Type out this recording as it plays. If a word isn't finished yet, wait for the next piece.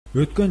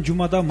Өткөн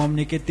жумада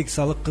мамлекеттик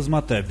салык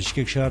кызматы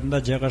Бишкек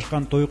шаарында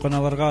жайгашкан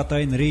тойканаларга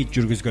атайын рейд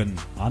жүргүзгөн.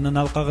 Анын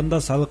алкагында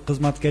салык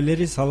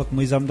кызматкерлери салык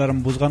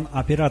мыйзамдарын бузган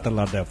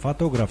операторлорду,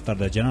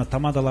 фотографтарды жана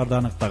тамадаларды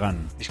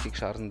аныктаган. Бишкек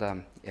шаарында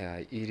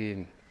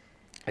ири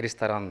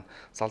ресторан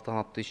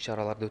салтанаттуу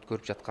иш-чараларды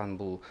өткөрүп жаткан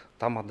бул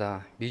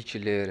тамада,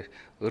 бийчилер,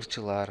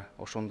 ырчылар,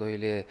 ошондой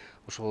эле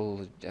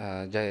ошол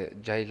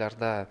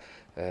жайларда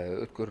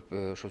өткөрүп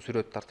ошо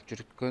сүрөт тартып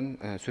жүрүткөн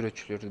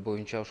сүрөтчүлөр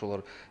боюнча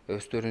ошолор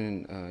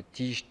өздөрүнүн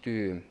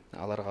тийиштүү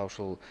аларга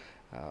ошол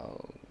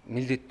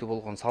милдеттүү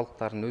болгон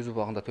салыктарын өз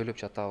убагында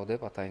төлөп жатабы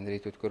деп атайын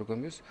рейд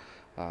өткөргөнбүз.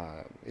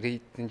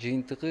 Рейдтин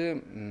жыйынтыгы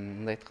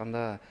мындай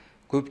айтканда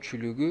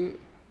көпчүлүгү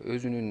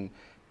өзүнүн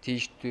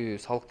тийиштүү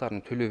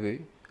салыктарын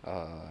төлөбөй,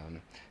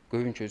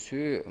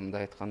 көбүнчөсү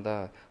мындай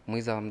айтканда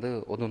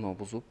мыйзамды одоно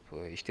бузуп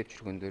иштеп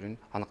жүргөндөрүн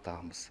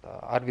аныктаганбыз.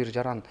 Ар бир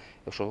жаран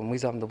ошол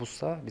мыйзамды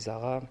бузса, биз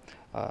ага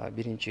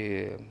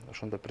биринчи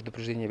ошондо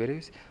предупреждение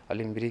беребиз.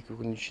 Ал эми 1-2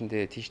 күн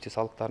ичинде тийиштүү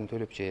салыктарын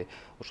төлөп же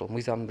ошол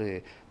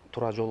мыйзамды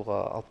туура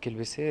жолго алып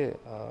келбесе,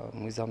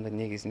 мыйзамдын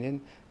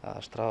негизинен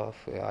штраф,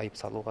 айып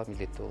салууга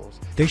милдеттүү болобуз.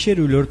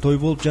 Текшерүүлөр той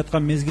болуп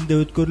жаткан мезгилде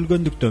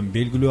өткөрүлгөндүктөн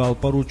белгилүү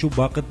алып баруучу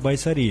Бакыт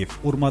Байсариев,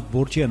 Урмат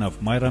Борченов,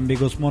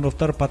 Майрамбек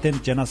Осмоновдор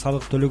патент жана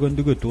салык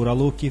төлөгөндүгү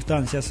тууралуу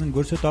квитанциясын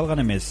көрсөтө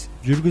алган эмес.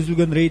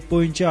 Жүргүзүлгөн рейд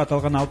боюнча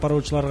аталган алып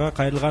баруучуларга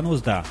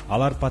кайрылганыбызда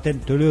алар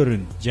патент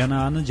төлөөрүн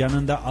жана аны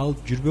жанында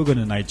алып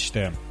жүрбөгөнүн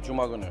айтышты.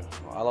 Жума күнү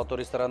Алатоо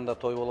ресторанында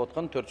той болуп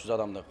аткан 400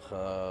 адамдык.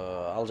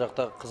 Ал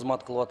жакта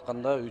кызмат кылып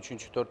атканда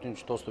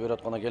 3-4 тосту берип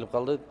атканда келип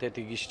калды.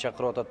 Тетиги киши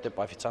чакырып атат деп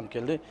официант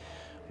келди.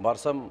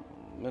 Барсам,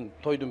 мен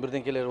тойдун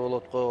бирденкелери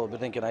болот го,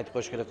 бирденкени айтып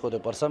коюш керек го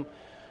деп барсам,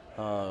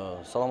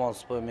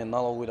 саламатсызбы, мен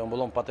налоговыйдан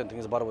болом,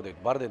 патентиңиз барбы дейт.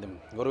 Бар дедим.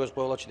 Көргөзүп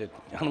кое болочу дейт.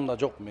 Янымда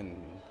жок, мен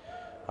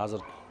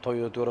азыр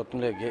той өтүп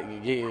атам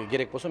эле,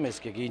 керек болсо мен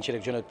сизге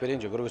кийинчерээк жөнөтүп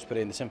берейин же көргөзүп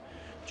берейин десем,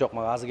 жок,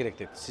 мага азыр керек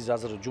дейт. Сиз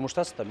азыр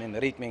жумуштасыз да, мен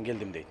рейд менен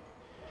келдим дейт.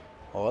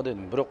 Ооба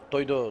дедим, бирок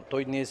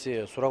тойдун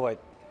ээси сурабайт.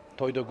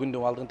 Тойдо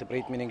күндүн алдынтип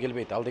рейд менен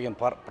келбейт. Ал деген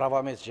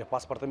права эмес же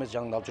паспорт эмес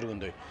жанында алып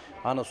жүргөндөй.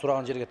 Аны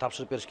сураган жерге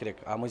тапшырып бериш керек.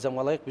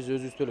 Мыйзамга ылайык биз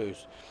өзүбүз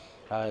төлөйбүз.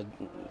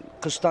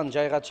 Кыштан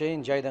жайга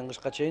чейин, жайдан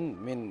кышка чейин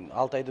мен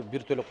 6 айды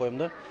бир төлөп коем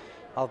да.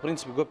 Ал в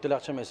принципе көп деле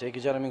акча эмес.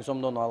 2,5 миң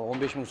сомдон ал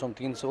 15 миң сом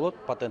тигинтиси болот,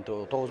 патенти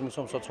 9 миң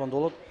сом соцфонду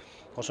болот.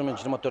 Ошо менен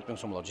 24 миң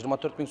сом болот.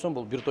 24 миң сом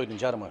бул бир тойдун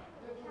жарымы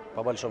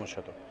по большому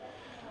счету.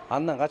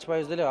 Андан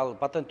качпайбыз деле, ал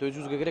патент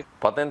өзүбүзгө керек.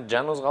 Патент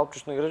жаныбызга алып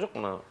жүрүшүнө керек жок.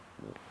 Мына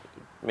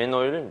мен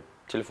ойлойм,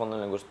 телефондон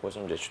эле көрсөтүп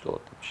койсом жетиштүү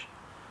болот депчи.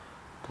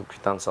 Бул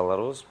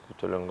квитанцияларыбыз, бул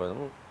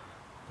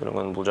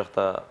төлөнгөн бул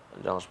жакта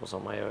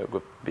жаңылышпасам аябай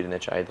көп, бир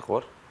нече айдыкы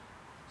бар.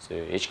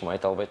 Эч ким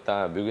айта албайт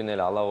да, бүгүн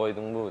эле ала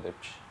койдуңбу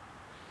депчи.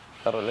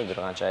 Дароо эле бир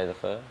канча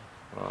айдыкы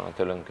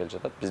төлөнүп келе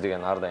жатат. Биз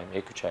деген ар дайым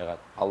 2-3 айга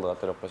алдыга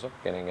төлөп койсок,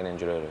 кенен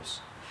жүрө беребиз.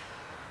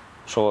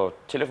 Ошо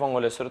телефонго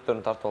эле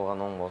сүрөттөрүн тартып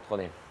алган оң болот го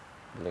дейм.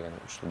 Деген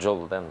ушул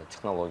жолу да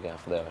технология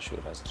Кудайга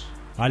шүгүр азыр.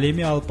 Ал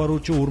эми алып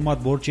баруучу Урмат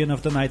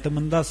Борченовдун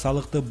айтымында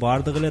салыкты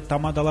бардыгы эле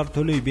тамадалар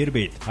төлөй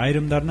бербейт.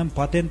 Айрымдарынын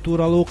патент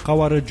тууралуу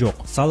кабары жок.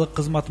 Салык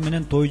кызматы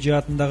менен той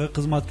жаатындагы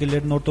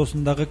кызматкерлердин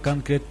ортосундагы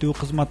конкреттүү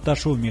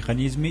кызматташуу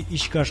механизми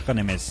ишке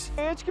ашкан эмес.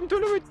 Эч ким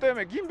төлөбөйт да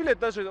эме, ким билет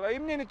даже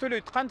эмнени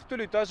төлөйт, кантип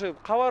төлөйт, даже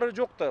кабары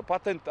жок да.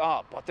 Патент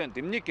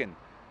эмне экен?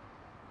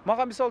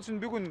 Мага мисалы үчүн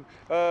бүгүн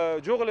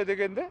жок эле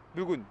дегенде,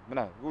 бүгүн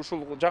мына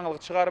ушул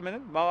жаңылык чыгары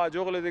менен мага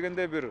жок эле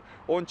дегенде бир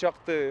 10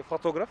 чакты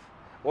фотограф,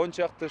 10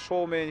 чакты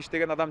шоу менен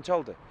иштеген адам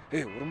чалды.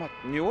 Урмат,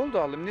 эмне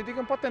болду, ал эмне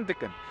деген патент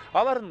экен?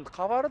 Алардын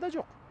кабары да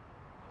жок.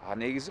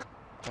 Негизи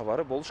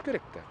кабары болуш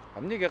керек да.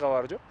 Эмнеге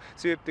кабары жок?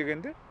 Себеп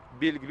дегенде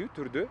белгилүү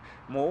түрдө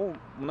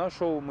мына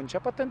шоу мынча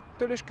патент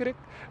төлөш керек,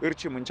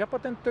 ырчы мынча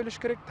патент төлөш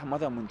керек,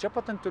 тамада мынча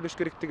патент төлөш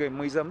керек деген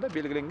мыйзамда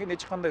белгиленген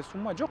эч кандай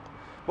сумма жок.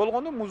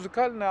 Болгондо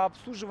музыкальное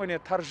обслуживание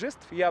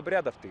торжеств и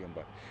обрядов деген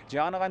бар. Же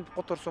аны кантип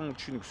которсоң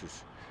түшүнүксүз.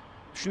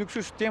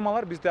 Түшүнүксүз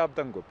темалар бизде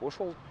абдан көп.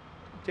 Ошол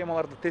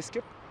темаларды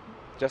тескеп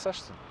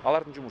жасашсын.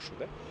 Алардын жумушу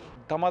да.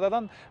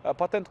 Тамададан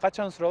патент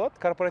качан суралат?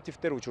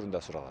 Корпоративдер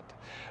учурунда суралат.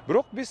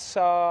 Бирок биз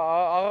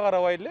ага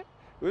карабай эле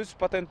өз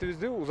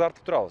патентибизди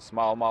узартып турабыз.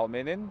 Мал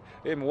менен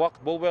эми убакыт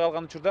болбой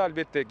калган учурда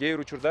албетте кээ бир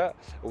учурда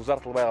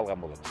узартылбай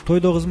калган болот.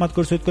 Тойдо кызмат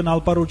көрсөткөн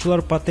алып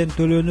баруучулар патент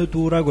төлөөнү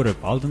туура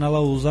көрүп, алдын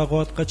ала узак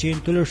убакытка чейин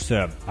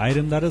төлөшсө,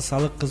 айрымдары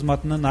салык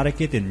кызматынын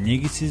аракетин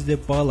негизсиз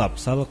деп баалап,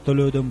 салык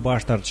төлөөдөн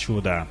баш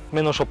тартышууда.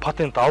 Мен ошо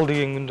патент ал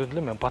деген күндө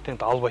деле мен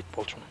патент албайт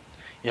болчумун.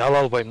 Ала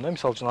албайм да,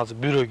 мисалы үчүн азыр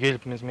бирөө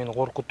келип мени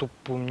коркутуп,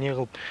 эмне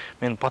кылып,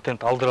 мен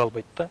патент алдыра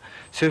албайт да.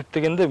 Себеп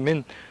дегенде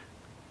мен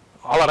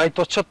алар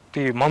айтып атышат,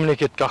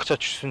 мамлекетке акча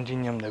түшсүн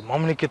дейм деп.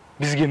 Мамлекет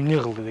бизге эмне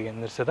кылды деген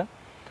нерсе да.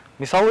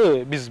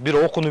 Мисалы биз бир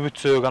окууну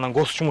бүтсөк, анан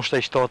гос жумушта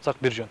иштеп атсак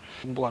бир жөн.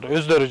 Булар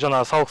өздөрү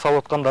жана салык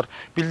салып аткандар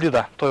билди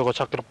да, тойго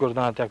чакырып көрдү,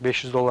 анан тияк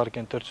 $500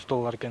 экен,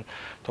 $400 экен.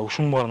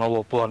 Ушунун баарын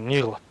алып булар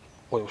эмне кылат?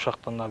 Кой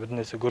ушактан да бир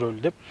нерсе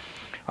көрөлү деп.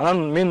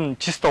 Анан мен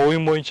чисто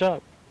оюм боюнча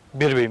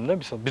бербейм да,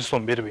 мисалы 1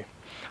 сом бербейм.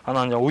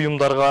 анан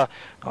уюмдарга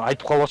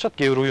айтып калып атышат,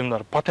 кээ бир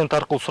уюмдар патент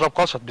аркылуу сурап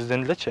калышат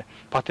бизден элечи.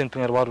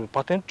 Патентиңер барбы?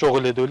 Патент жок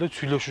эле деп эле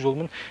сүйлөшүү жолу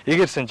менен.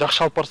 Эгер сен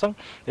жакшы алып барсаң,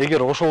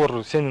 эгер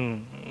ошолор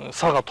сенин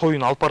сага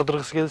тоюн алып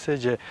бардыргысы келсе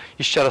же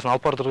иш чарасын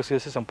алып бардыргысы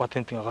келсе, сен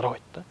патентиңе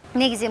карабайт да.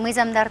 Негизи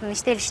мыйзамдардын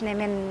иштелишине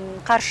мен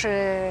каршы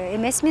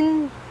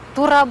эмесмин.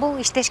 Туура бул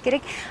иштеш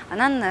керек.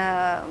 Анан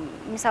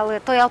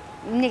мисалы той алып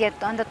эмнеге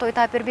анда той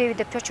таап бербейби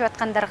деп чочуп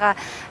аткандарга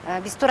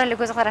биз туура эле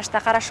көз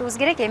карашта карашыбыз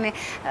керек. Эми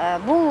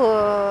бул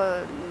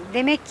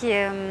демек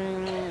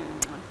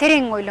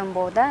терең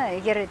ойлонбоо да.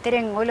 Эгер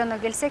терең ойлоно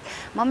келсек,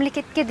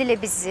 мамлекетке деле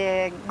биз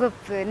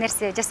көп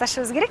нерсе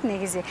жасашыбыз керек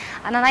негизи.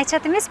 Анан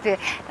айтышат эмеспи?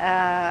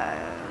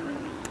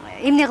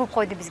 Эмне кылып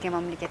койду бизге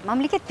мамлекет?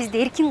 Мамлекет бизди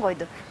эркин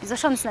койду. Биз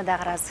ошонусуна да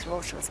ыраазы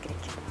болушубуз керек.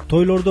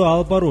 Тойлорду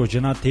алып баруу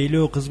жана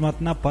тейлөө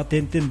кызматына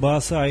патенттин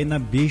баасы айына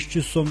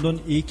 500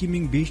 сомдон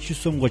 2500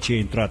 сомго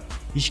чейин турат.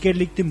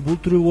 Ишкерликтин бул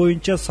түрү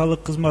боюнча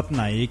салык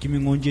кызматына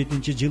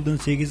 2017 жылдын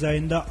 8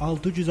 айында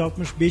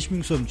 665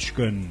 000 сом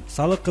түшкөн.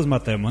 Салык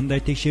кызматы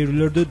мындай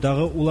текшерүүлөрдү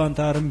дагы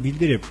улантаарын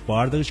билдирип,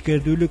 бардык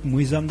ишкердүүлүк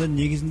мыйзамдын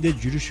негизинде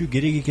жүрүшү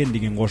керек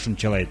экендигин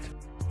кошумчалайт.